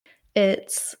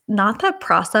It's not that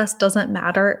process doesn't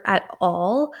matter at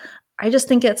all. I just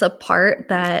think it's a part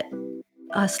that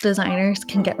us designers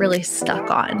can get really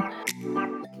stuck on.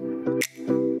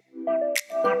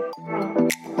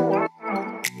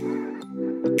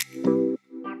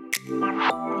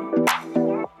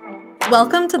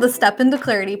 Welcome to the Step into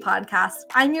Clarity podcast.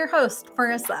 I'm your host,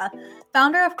 Marissa,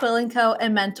 founder of Quill & Co.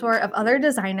 and mentor of other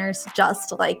designers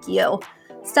just like you.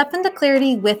 Step into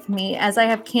clarity with me as I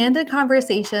have candid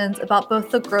conversations about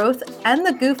both the growth and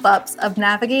the goof ups of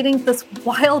navigating this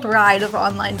wild ride of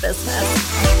online business.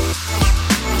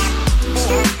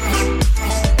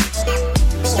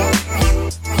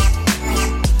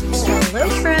 Hello,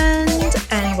 friend,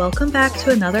 and welcome back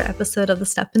to another episode of the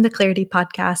Step into Clarity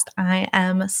podcast. I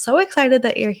am so excited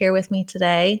that you're here with me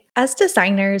today. As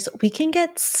designers, we can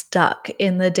get stuck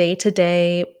in the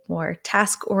day-to-day, more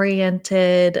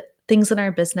task-oriented things in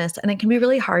our business, and it can be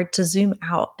really hard to zoom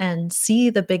out and see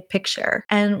the big picture.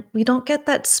 And we don't get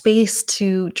that space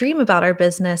to dream about our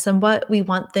business and what we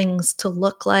want things to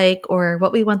look like or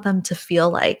what we want them to feel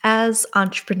like. As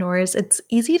entrepreneurs, it's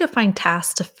easy to find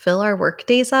tasks to fill our work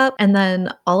days up, and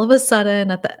then all of a sudden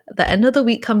at the end of the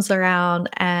week comes around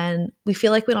and we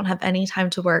feel like we don't have any time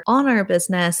to work on our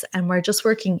business and we're just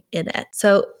working in it.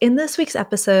 So in this week's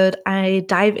episode, I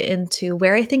dive into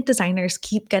where I think designers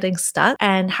keep getting stuck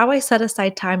and how I set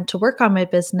aside time to work on my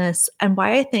business, and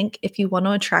why I think if you want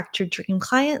to attract your dream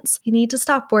clients, you need to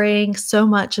stop worrying so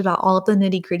much about all of the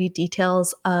nitty-gritty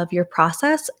details of your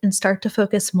process and start to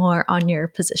focus more on your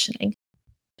positioning.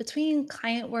 Between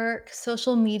client work,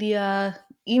 social media,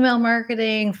 email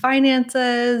marketing,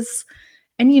 finances,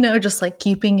 and just like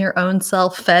keeping your own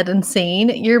self fed and sane,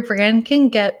 your brand can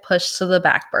get pushed to the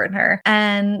back burner.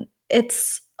 And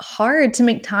it's hard to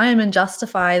make time and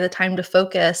justify the time to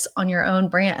focus on your own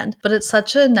brand, but it's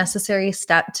such a necessary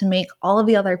step to make all of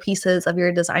the other pieces of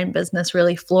your design business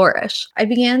really flourish. I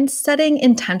began setting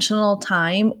intentional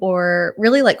time, or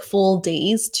really like full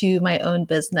days, to my own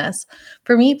business.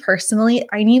 For me personally,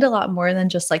 I need a lot more than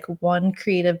just like one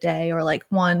creative day or like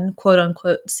one quote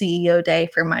unquote CEO day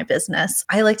for my business.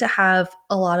 I like to have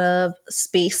a lot of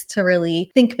space to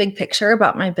really think big picture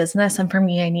about my business. And for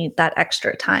me, I need that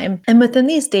extra time. And within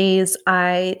these days,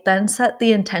 I then set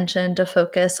the intention to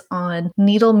focus on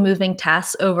needle moving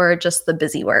tasks over just the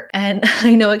busy work. And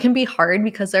I know it can be hard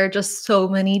because there are just so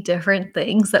many different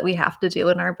things that we have to do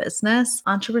in our business.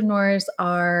 Entrepreneurs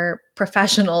are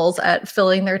professionals at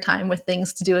filling their time with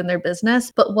things to do in their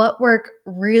business, but what work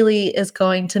really is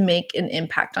going to make an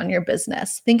impact on your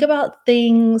business? Think about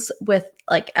things with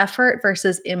like effort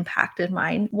versus impact in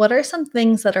mind. What are some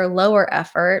things that are lower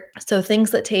effort? So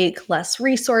things that take less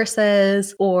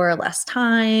resources or less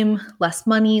time, less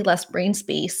money, less brain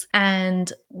space.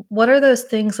 And what are those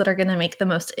things that are going to make the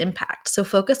most impact? So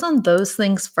focus on those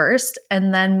things first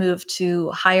and then move to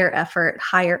higher effort,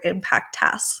 higher impact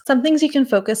tasks. Some things you can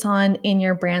focus on in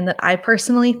your brand that I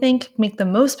personally think make the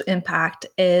most impact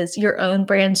is your own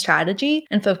brand strategy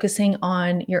and focusing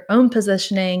on your own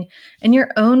positioning and your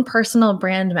own personal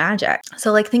brand magic.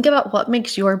 So like think about what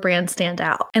makes your brand stand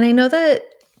out. And I know that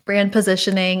brand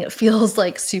positioning feels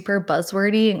like super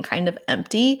buzzwordy and kind of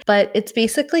empty, but it's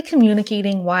basically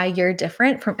communicating why you're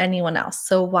different from anyone else.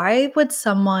 So why would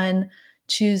someone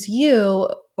choose you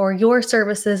or your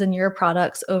services and your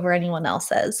products over anyone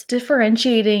else's?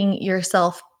 Differentiating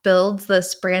yourself builds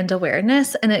this brand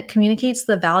awareness, and it communicates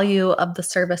the value of the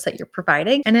service that you're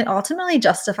providing, and it ultimately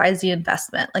justifies the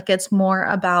investment. Like it's more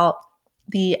about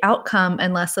the outcome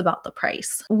and less about the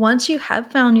price. Once you have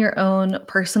found your own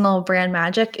personal brand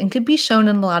magic, it could be shown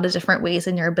in a lot of different ways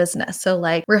in your business. So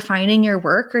like refining your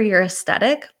work or your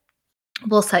aesthetic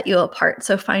will set you apart.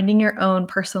 So finding your own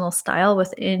personal style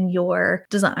within your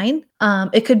design.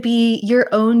 It could be your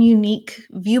own unique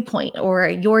viewpoint or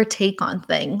your take on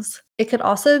things. It could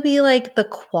also be like the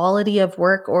quality of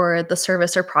work or the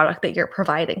service or product that you're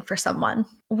providing for someone.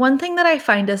 One thing that I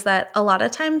find is that a lot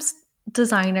of times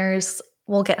designers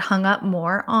will get hung up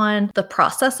more on the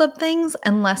process of things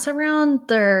and less around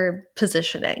their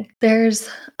positioning. There's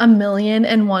a million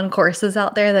and one courses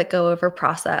out there that go over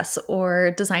process,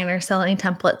 or designers selling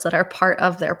templates that are part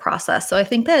of their process. So I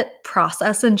think that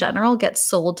process in general gets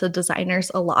sold to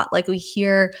designers a lot. Like we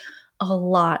hear a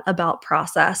lot about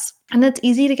process. And it's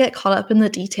easy to get caught up in the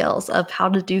details of how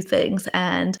to do things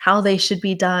and how they should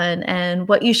be done and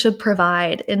what you should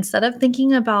provide, instead of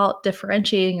thinking about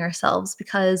differentiating ourselves.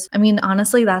 Because, I mean,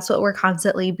 honestly, that's what we're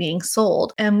constantly being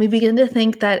sold. And we begin to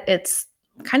think that it's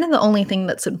kind of the only thing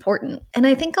that's important. And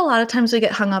I think a lot of times we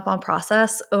get hung up on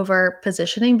process over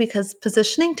positioning because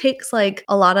positioning takes like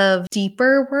a lot of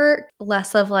deeper work,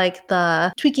 less of like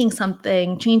the tweaking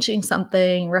something, changing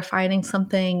something, refining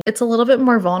something. It's a little bit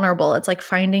more vulnerable. It's like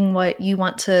finding what you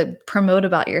want to promote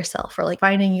about yourself or like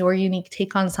finding your unique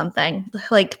take on something,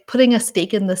 like putting a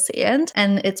stake in the sand,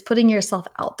 and it's putting yourself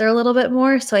out there a little bit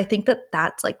more. So I think that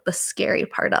that's like the scary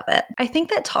part of it. I think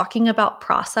that talking about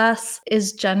process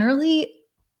is generally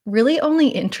really only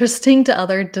interesting to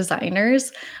other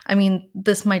designers. I mean,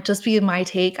 this might just be my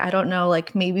take. I don't know,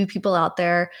 like maybe people out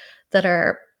there that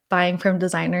are buying from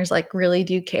designers like really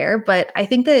do care, but I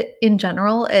think that in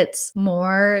general it's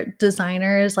more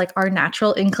designers like our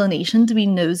natural inclination to be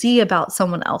nosy about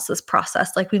someone else's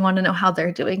process. Like we want to know how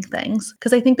they're doing things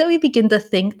because I think that we begin to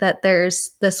think that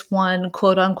there's this one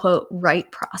quote unquote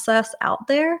right process out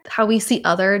there. How we see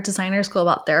other designers go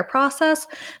about their process,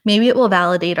 maybe it will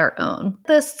validate our own.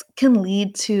 This can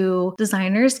lead to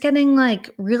designers getting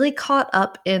like really caught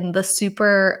up in the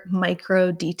super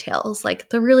micro details, like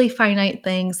the really finite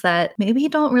things that maybe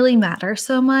don't really matter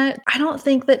so much. I don't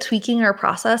think that tweaking our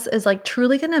process is like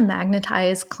truly going to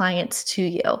magnetize clients to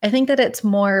you. I think that it's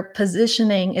more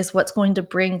positioning is what's going to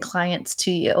bring clients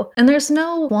to you. And there's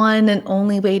no one and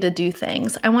only way to do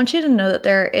things. I want you to know that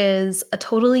there is a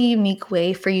totally unique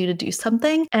way for you to do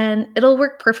something, and it'll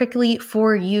work perfectly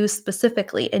for you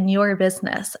specifically in your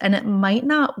business. And it might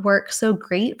not work so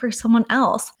great for someone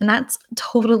else. And that's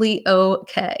totally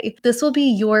okay. This will be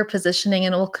your positioning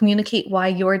and it will communicate why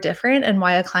you're different and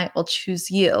why a client will choose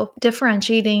you.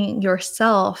 Differentiating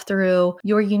yourself through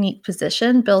your unique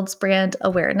position builds brand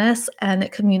awareness and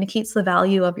it communicates the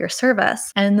value of your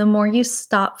service. And the more you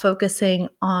stop focusing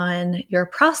on your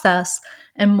process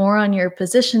and more on your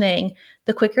positioning,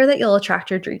 the quicker that you'll attract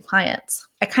your dream clients.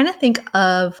 I kind of think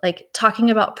of like talking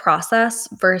about process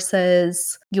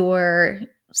versus your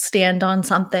stand on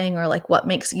something or like what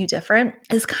makes you different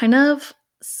is kind of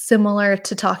similar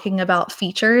to talking about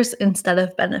features instead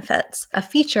of benefits. A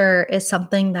feature is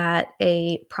something that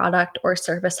a product or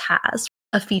service has.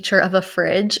 A feature of a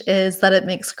fridge is that it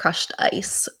makes crushed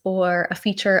ice, or a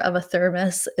feature of a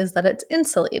thermos is that it's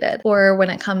insulated. Or when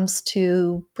it comes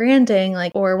to branding,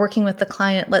 like, or working with the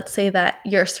client, let's say that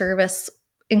your service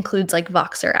includes like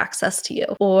Voxer access to you,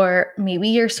 or maybe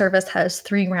your service has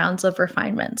 3 rounds of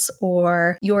refinements,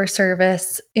 or your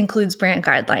service includes brand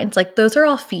guidelines. Like those are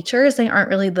all features, they aren't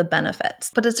really the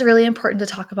benefits. But it's really important to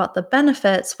talk about the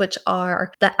benefits, which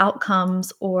are the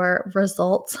outcomes or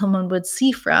results someone would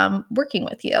see from working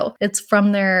with you. It's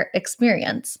from their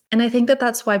experience. And I think that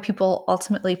that's why people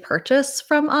ultimately purchase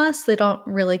from us. They don't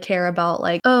really care about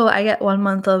like, oh, I get 1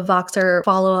 month of Voxer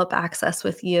follow-up access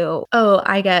with you. Oh,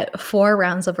 I get 4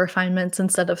 rounds of refinements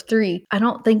instead of 3. I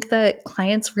don't think that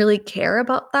clients really care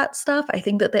about that stuff. I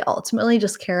think that they ultimately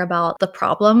just care about the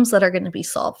problems that are going to be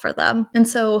solved for them. And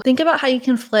so think about how you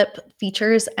can flip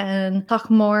features and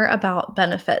talk more about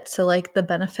benefits. So like the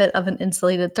benefit of an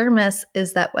insulated thermos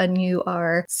is that when you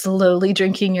are slowly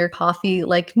drinking your coffee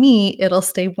like me, it'll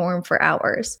stay warm for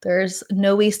hours. There's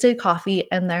no wasted coffee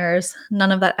and there's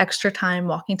none of that extra time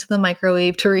walking to the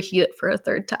microwave to reheat it for a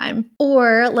 3rd time.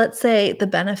 Or let's say the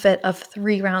benefit of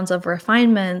 3 rounds of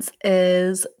refinements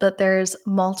is that there's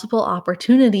multiple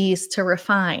opportunities to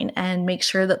refine and make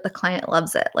sure that the client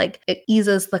loves it. Like it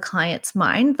eases the client's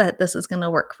mind that this is going to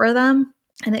work for them.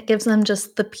 And it gives them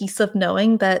just the peace of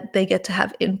knowing that they get to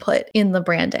have input in the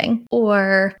branding.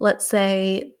 Or let's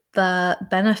say the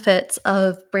benefits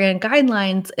of brand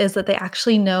guidelines is that they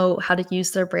actually know how to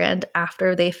use their brand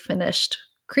after they've finished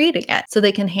creating it. So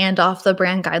they can hand off the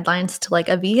brand guidelines to like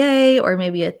a VA or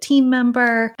maybe a team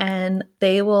member, and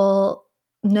they will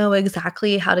know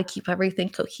exactly how to keep everything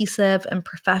cohesive and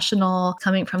professional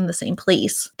coming from the same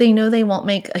place. They know they won't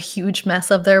make a huge mess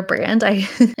of their brand. I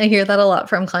hear that a lot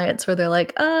from clients where they're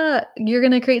like, you're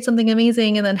going to create something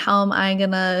amazing. And then how am I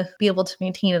going to be able to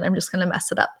maintain it? I'm just going to mess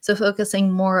it up. So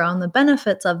focusing more on the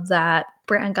benefits of that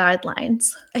brand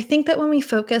guidelines. I think that when we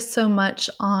focus so much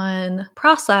on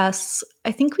process,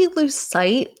 I think we lose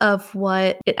sight of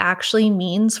what it actually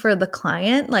means for the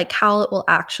client, like how it will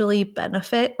actually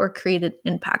benefit or create an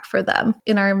impact for them.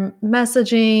 In our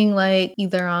messaging, like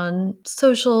either on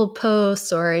social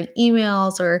posts or in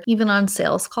emails or even on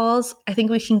sales calls, I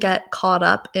think we can get caught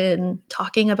up in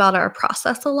talking about our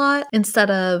process a lot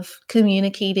instead of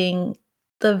communicating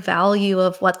the value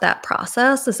of what that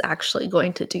process is actually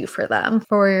going to do for them.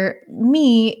 For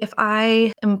me, if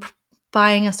I am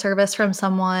buying a service from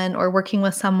someone or working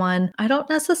with someone, I don't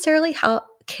necessarily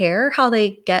care how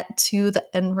they get to the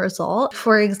end result.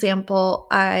 For example,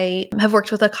 I have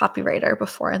worked with a copywriter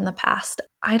before in the past.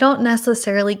 I don't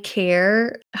necessarily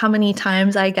care how many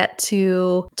times I get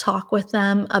to talk with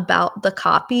them about the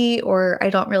copy, or I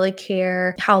don't really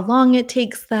care how long it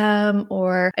takes them,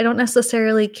 or I don't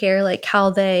necessarily care like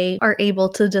how they are able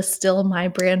to distill my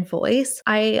brand voice.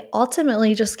 I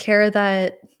ultimately just care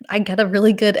that I get a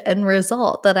really good end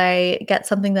result, that I get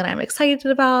something that I'm excited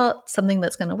about, something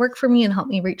that's going to work for me and help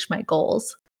me reach my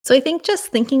goals. So I think just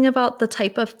thinking about the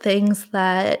type of things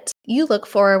that you look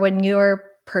for when you're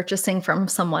purchasing from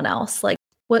someone else, like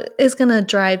what is going to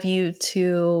drive you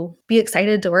to be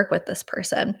excited to work with this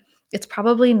person? It's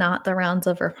probably not the rounds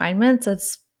of refinements.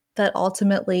 It's that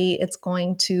ultimately it's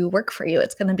going to work for you.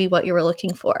 It's going to be what you were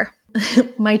looking for.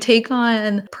 My take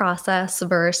on process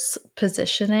versus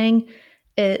positioning,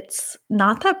 it's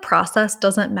not that process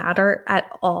doesn't matter at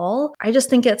all. I just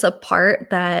think it's a part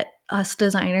that us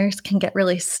designers can get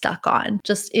really stuck on,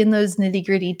 just in those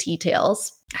nitty-gritty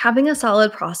details. Having a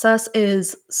solid process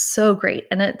is so great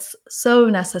and it's so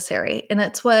necessary. And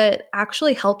it's what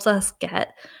actually helps us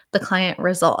get the client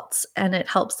results, and it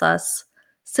helps us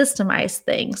systemize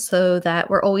things so that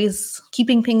we're always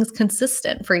keeping things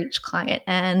consistent for each client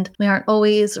and we aren't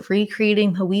always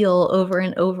recreating the wheel over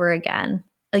and over again.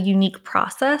 A unique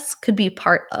process could be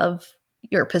part of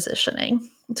your positioning.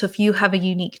 So if you have a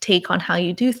unique take on how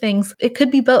you do things, it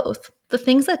could be both. The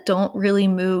things that don't really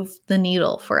move the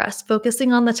needle for us,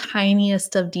 focusing on the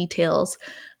tiniest of details,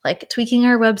 like tweaking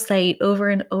our website over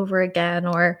and over again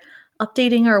or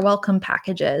updating our welcome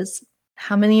packages.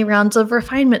 How many rounds of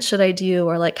refinement should I do?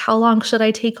 Or like, how long should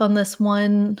I take on this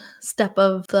one step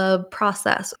of the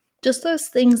process? Just those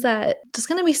things that just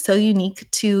going to be so unique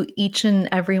to each and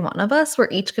every one of us. We're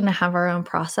each going to have our own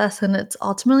process, and it's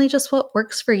ultimately just what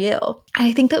works for you.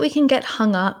 I think that we can get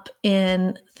hung up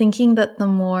in thinking that the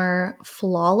more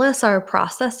flawless our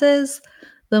process is,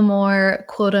 the more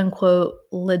quote unquote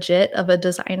legit of a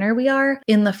designer we are.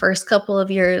 In the first couple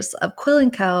of years of Quill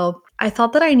 & Co., I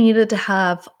thought that I needed to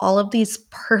have all of these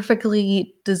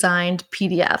perfectly designed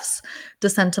PDFs to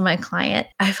send to my client.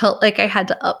 I felt like I had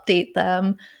to update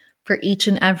them for each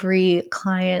and every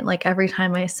client. Like every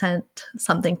time I sent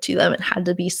something to them, it had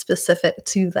to be specific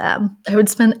to them. I would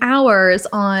spend hours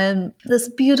on this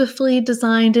beautifully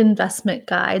designed investment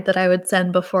guide that I would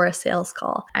send before a sales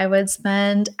call. I would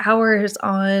spend hours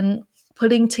on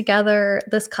putting together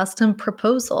this custom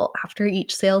proposal after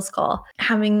each sales call,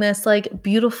 having this like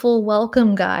beautiful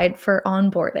welcome guide for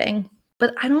onboarding.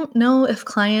 But I don't know if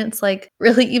clients like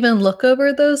really even look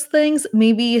over those things.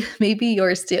 Maybe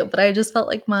yours do, but I just felt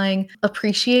like mine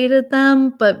appreciated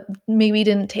them, but maybe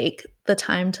didn't take the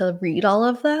time to read all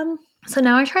of them. So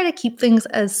now I try to keep things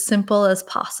as simple as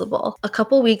possible. A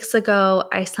couple weeks ago,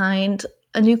 I signed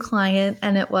a new client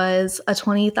and it was a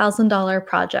 $20,000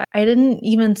 project. I didn't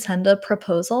even send a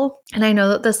proposal. And I know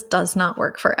that this does not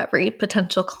work for every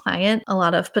potential client. A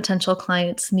lot of potential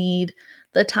clients need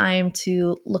the time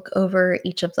to look over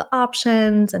each of the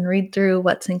options and read through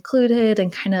what's included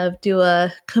and kind of do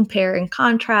a compare and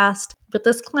contrast. But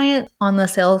this client on the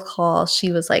sales call,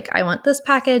 she was like, I want this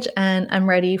package and I'm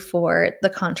ready for the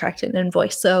contract and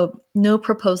invoice. So no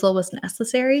proposal was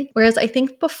necessary. Whereas I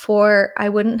think before I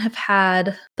wouldn't have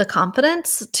had the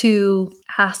confidence to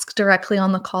ask directly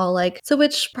on the call, like, so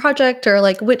which project or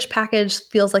like which package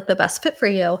feels like the best fit for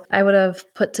you? I would have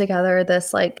put together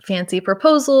this like fancy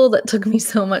proposal that took me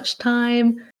so much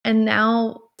time. And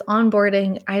now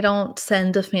onboarding, I don't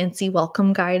send a fancy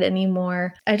welcome guide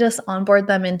anymore. I just onboard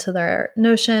them into their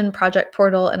Notion project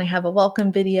portal and I have a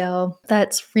welcome video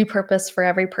that's repurposed for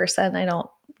every person. I don't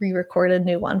re-record a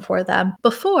new one for them.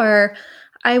 Before,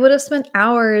 I would have spent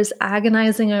hours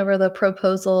agonizing over the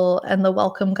proposal and the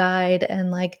welcome guide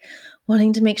and like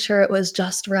wanting to make sure it was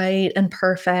just right and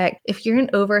perfect. If you're an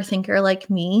overthinker like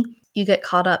me, you get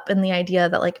caught up in the idea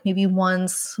that like maybe one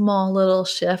small little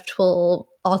shift will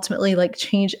ultimately like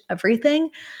change everything.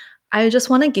 I just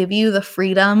want to give you the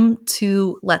freedom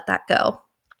to let that go,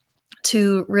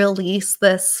 to release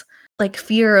this like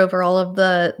fear over all of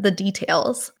the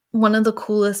details. One of the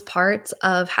coolest parts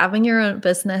of having your own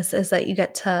business is that you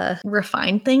get to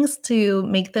refine things to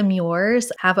make them yours,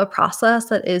 have a process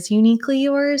that is uniquely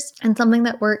yours and something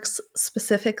that works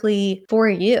specifically for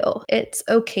you. It's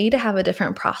okay to have a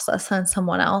different process than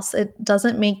someone else. It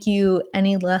doesn't make you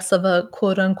any less of a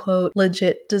quote unquote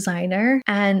legit designer.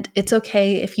 And it's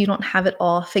okay if you don't have it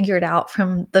all figured out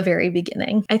from the very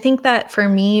beginning. I think that for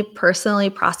me personally,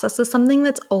 process is something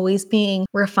that's always being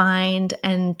refined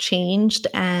and changed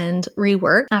and and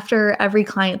rework. After every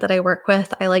client that I work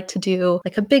with, I like to do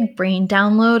like a big brain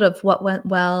download of what went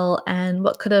well and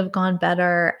what could have gone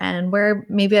better and where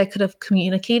maybe I could have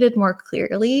communicated more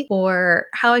clearly or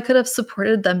how I could have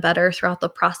supported them better throughout the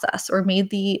process or made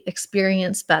the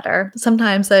experience better.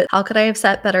 Sometimes that how could I have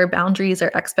set better boundaries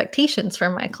or expectations for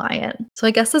my client? So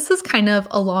I guess this is kind of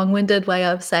a long-winded way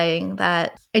of saying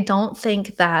that I don't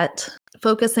think that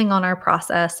focusing on our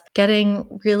process, getting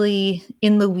really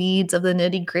in the weeds of the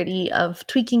nitty-gritty of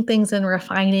tweaking things and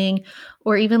refining,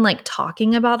 or even like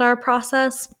talking about our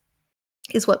process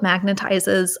is what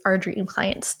magnetizes our dream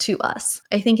clients to us.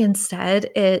 I think instead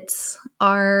it's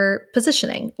our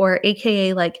positioning, or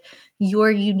AKA like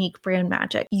your unique brand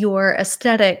magic, your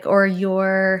aesthetic, or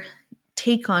your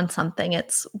take on something.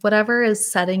 It's whatever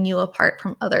is setting you apart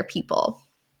from other people.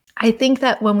 I think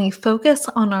that when we focus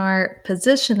on our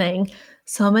positioning,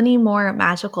 so many more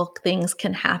magical things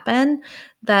can happen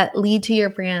that lead to your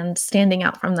brand standing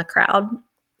out from the crowd.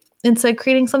 Instead,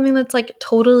 creating something that's like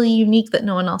totally unique that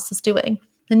no one else is doing.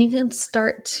 Then you can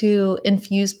start to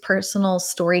infuse personal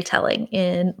storytelling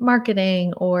in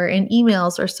marketing or in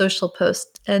emails or social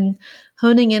posts and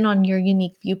honing in on your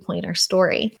unique viewpoint or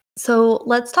story. So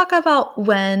let's talk about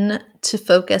when to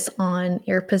focus on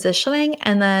your positioning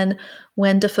and then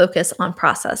when to focus on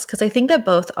process, because I think that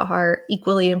both are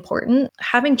equally important.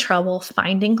 Having trouble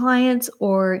finding clients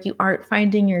or you aren't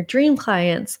finding your dream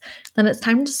clients, then it's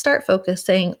time to start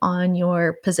focusing on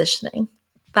your positioning.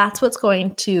 That's what's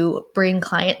going to bring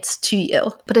clients to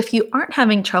you. But if you aren't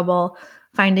having trouble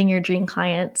finding your dream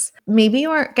clients, maybe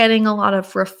you aren't getting a lot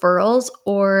of referrals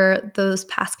or those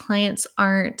past clients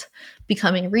aren't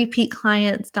becoming repeat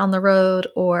clients down the road,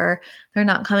 or they're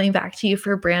not coming back to you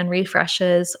for brand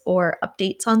refreshes or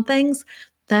updates on things,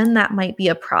 then that might be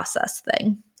a process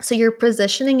thing. So your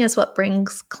positioning is what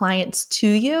brings clients to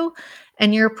you,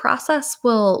 and your process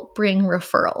will bring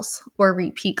referrals or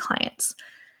repeat clients.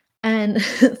 And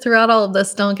throughout all of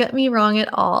this, don't get me wrong at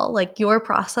all. Like your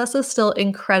process is still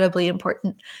incredibly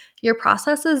important. Your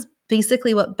process is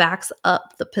basically what backs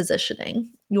up the positioning.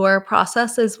 Your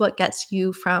process is what gets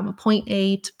you from point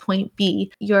A to point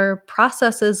B. Your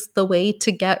process is the way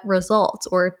to get results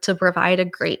or to provide a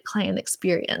great client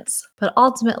experience. But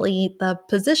ultimately, the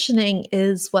positioning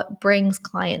is what brings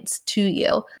clients to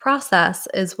you. Process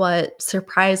is what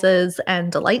surprises and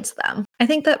delights them. I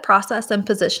think that process and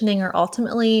positioning are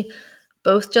ultimately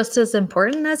both just as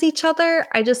important as each other.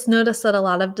 I just noticed that a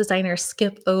lot of designers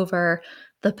skip over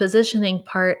the positioning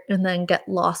part and then get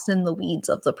lost in the weeds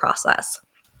of the process.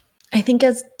 I think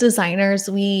as designers,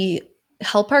 we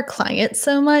help our clients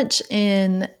so much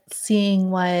in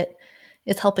seeing what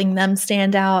is helping them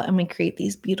stand out, and we create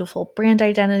these beautiful brand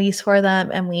identities for them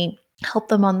and we help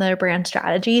them on their brand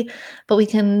strategy, but we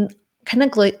can kind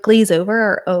of glaze over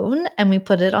our own and we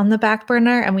put it on the back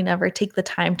burner and we never take the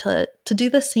time to do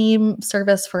the same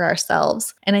service for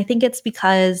ourselves. And I think it's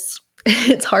because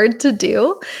it's hard to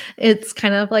do. It's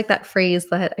kind of like that phrase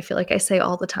that I feel like I say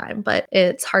all the time, but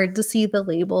it's hard to see the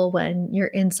label when you're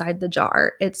inside the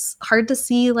jar. It's hard to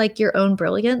see like your own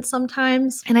brilliance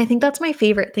sometimes. And I think that's my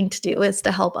favorite thing to do, is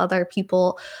to help other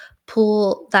people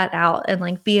pull that out and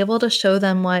like be able to show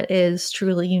them what is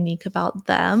truly unique about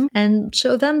them and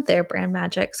show them their brand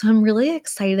magic. So I'm really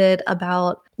excited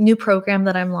about new program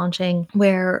that I'm launching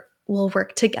where we'll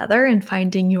work together in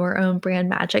finding your own brand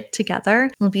magic together.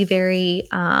 It'll be very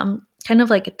kind of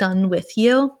like done with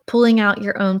you, pulling out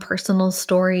your own personal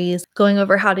stories, going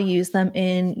over how to use them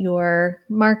in your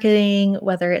marketing,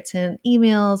 whether it's in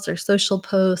emails or social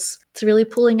posts. It's really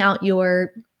pulling out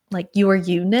your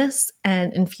you-ness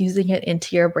and infusing it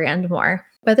into your brand more.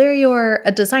 Whether you're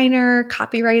a designer,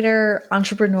 copywriter,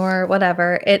 entrepreneur,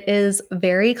 whatever, it is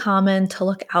very common to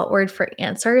look outward for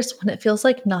answers when it feels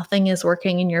like nothing is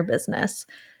working in your business.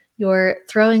 You're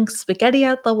throwing spaghetti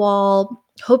at the wall,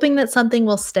 hoping that something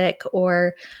will stick,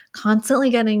 or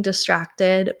constantly getting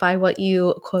distracted by what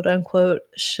you quote unquote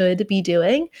should be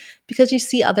doing because you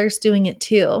see others doing it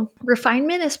too.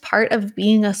 Refinement is part of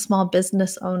being a small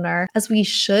business owner, as we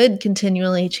should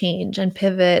continually change and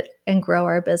pivot and grow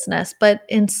our business. But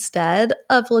instead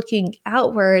of looking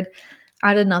outward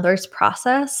at another's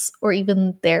process or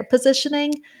even their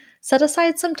positioning, set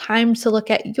aside some time to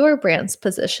look at your brand's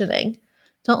positioning.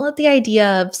 Don't let the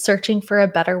idea of searching for a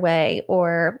better way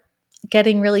or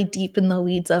getting really deep in the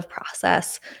weeds of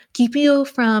process keep you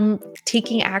from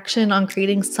taking action on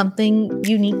creating something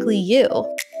uniquely you.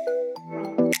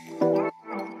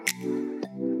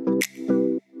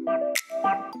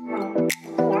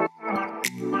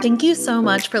 Thank you so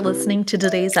much for listening to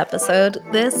today's episode.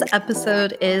 This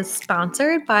episode is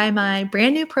sponsored by my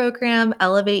brand new program,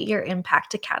 Elevate Your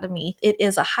Impact Academy. It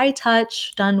is a high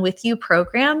touch, done with you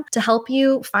program to help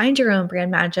you find your own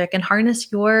brand magic and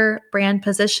harness your brand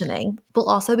positioning. We'll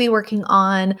also be working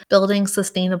on building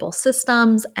sustainable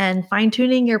systems and fine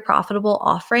tuning your profitable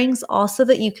offerings, also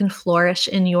that you can flourish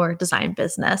in your design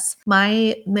business.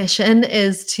 My mission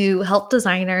is to help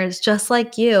designers just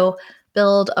like you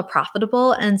build a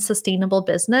profitable and sustainable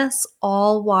business,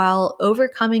 all while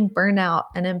overcoming burnout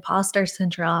and imposter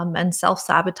syndrome and self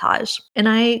sabotage. And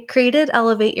I created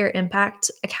Elevate Your Impact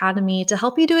Academy to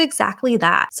help you do exactly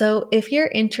that. So if you're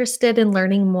interested in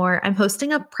learning more, I'm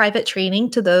hosting a private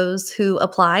training to those who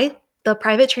apply. The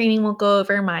private training will go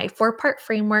over my 4-part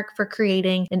framework for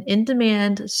creating an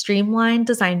in-demand, streamlined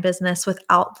design business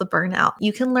without the burnout.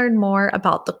 You can learn more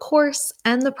about the course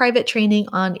and the private training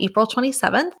on April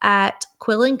 27th at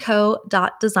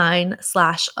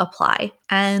quillandco.design/apply.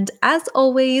 And as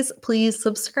always, please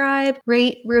subscribe,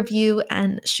 rate, review,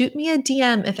 and shoot me a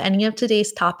DM if any of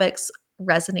today's topics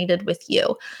resonated with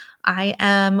you. I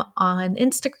am on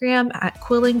Instagram at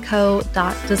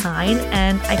quillandco.design,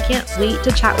 and I can't wait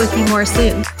to chat with you more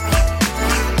soon.